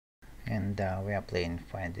and we are playing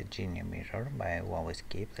Find the Genie Mirror by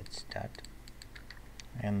WOWEscape. Let's start,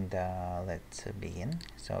 and let's begin.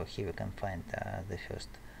 So here we can find the first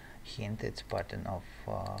hint. It's pattern of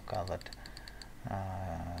colored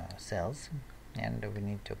cells, and we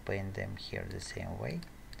need to paint them here the same way.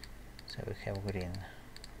 So we have green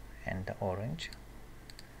and orange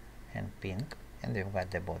and pink, and we've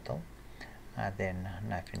got the bottle. Then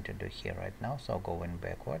nothing to do here right now, so going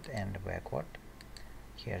backward and backward.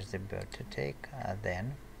 Here's the bird to take.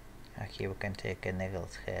 Then here we can take an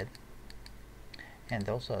eagle's head, and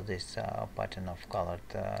also this pattern of colored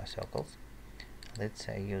circles. Let's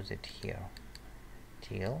use it here: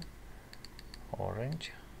 teal,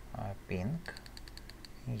 orange, pink,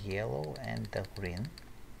 yellow, and green.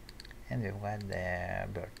 And we've got the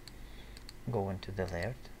bird. Going to the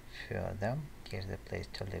left further. Here's the place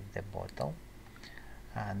to leave the bottle.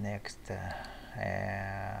 Next,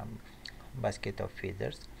 basket of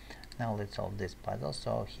feathers. Now let's solve this puzzle.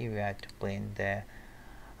 So here we are to paint the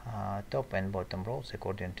top and bottom rows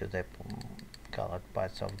according to the colored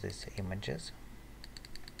parts of these images.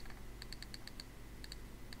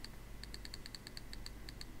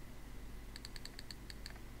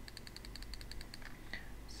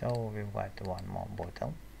 So we've got one more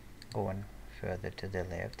bottle. Going further to the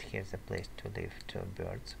left, here's a place to leave two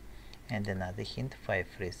birds, and another hint: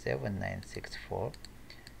 537964.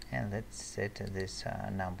 And let's set these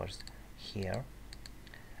numbers here.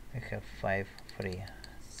 We have 5, 3,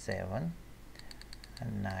 7,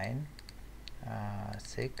 9,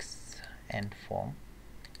 6, and 4,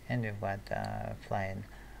 and we've got a flying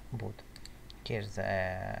boot. Here's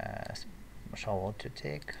a shovel to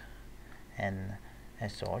take and a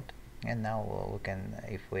sword. And now we can,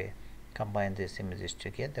 if we combine these images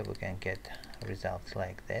together, we can get results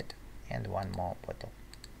like that. And one more bottle.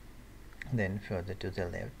 Then further to the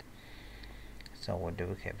left, so what do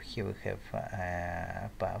we have here? We have a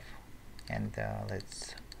path, and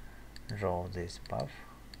let's draw this path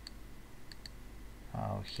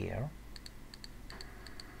here.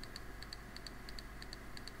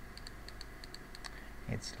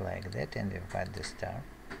 It's like that, and we've got the star.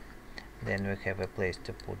 Then we have a place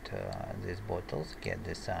to put these bottles, get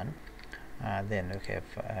the sun. Then we have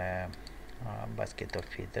a basket of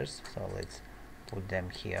feathers, so let's put them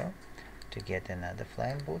here to get another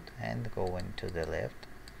flying boot. And going to the left,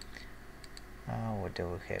 what do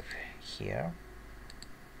we have here?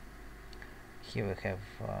 Here we have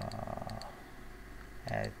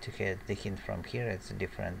to get the hint from here. It's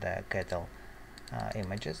different cattle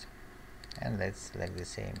images, and let's select the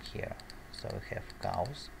same here. So we have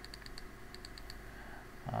cows,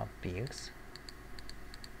 pigs,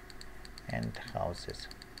 and houses.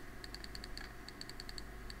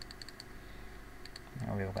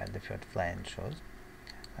 We've got the third flying shoes.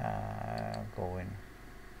 Going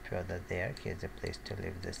further there, here's a place to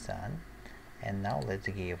leave the sun. And now let's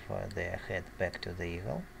give the head back to the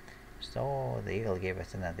eagle. So the eagle gave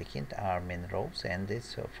us another hint: arm in rows, and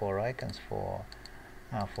these 4 icons for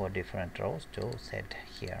 4 different rows to set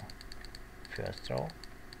here. First row,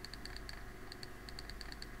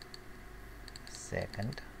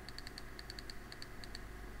 second,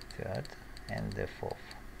 third, and the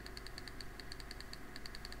fourth.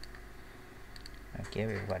 Okay,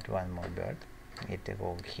 we've got one more bird. It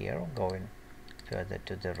goes here, going further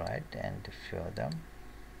to the right and further.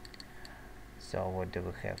 So what do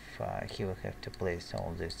we have here? We have to place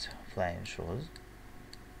all these flying shoes,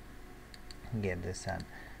 get the sun,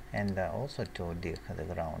 and also to dig the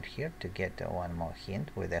ground here to get one more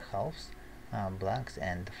hint with the halves, blanks,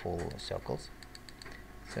 and full circles.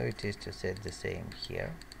 So it is to set the same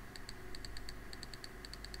here.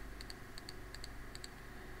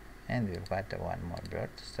 And we've got one more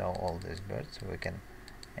bird. So all these birds we can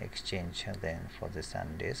exchange then for the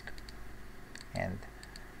sun disk, and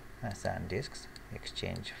sun disks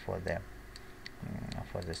exchange for the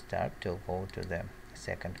star to go to the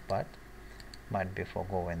second part. But before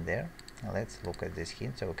going there, let's look at this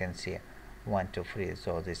hint. So we can see 1, 2, 3.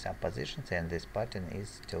 So these are positions, and this pattern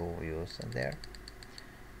is to use there.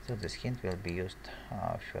 So this hint will be used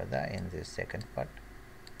further in the second part.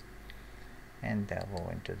 And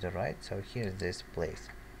going to the right, so here's this place,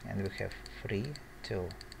 and we have 3, 2,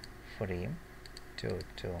 3, 2,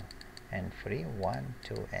 2, and 3, 1,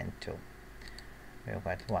 2, and 2. We've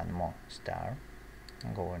got one more star.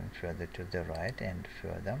 Going further to the right and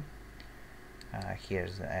further.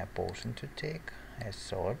 Here's a potion to take, a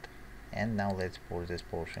sword, and now let's put this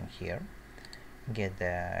potion here. Get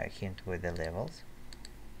the hint with the levels.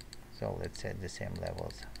 So let's set the same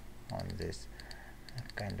levels on this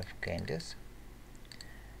kind of candies.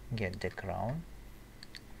 Get the crown,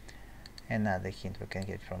 Another hint we can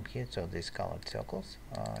get from here, so these colored circles,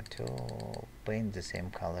 to paint the same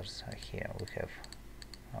colors here. We have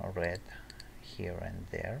red here and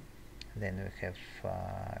there, then we have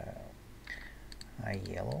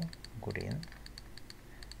yellow, green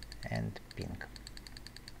and pink.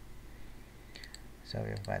 So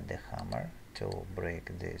we've got the hammer to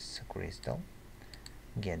break this crystal,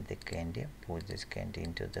 get the candy, put this candy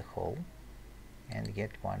into the hole and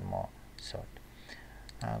get one more sword.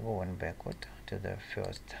 Going backward to the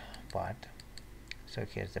first part, so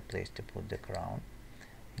here's the place to put the crown,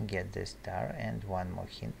 get the star, and one more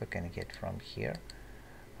hint we can get from here,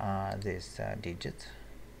 these digits.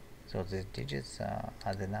 So these digits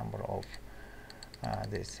are the number of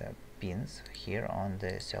these pins here on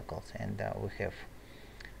the circles, and we have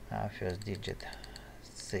first digit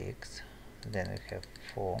 6, then we have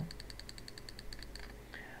 4,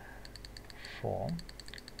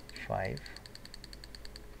 5,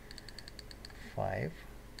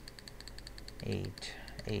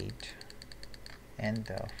 8,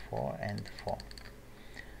 and 4 and 4.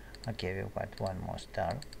 Okay, we've got one more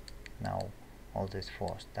star. Now all these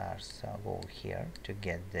 4 stars go here to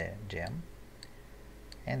get the gem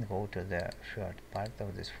and go to the third part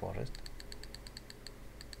of this forest.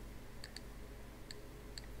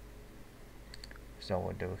 So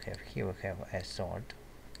what do we have here? We have a sword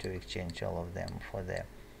to exchange all of them for the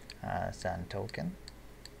sun token.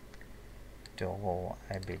 To go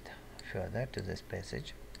a bit further to this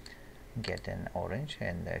passage, get an orange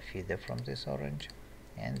and a feather from this orange,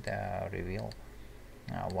 and reveal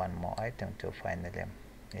one more item to finally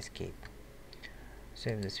escape.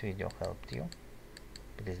 So if this video helped you,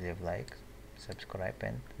 please leave like, subscribe,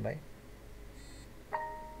 and bye.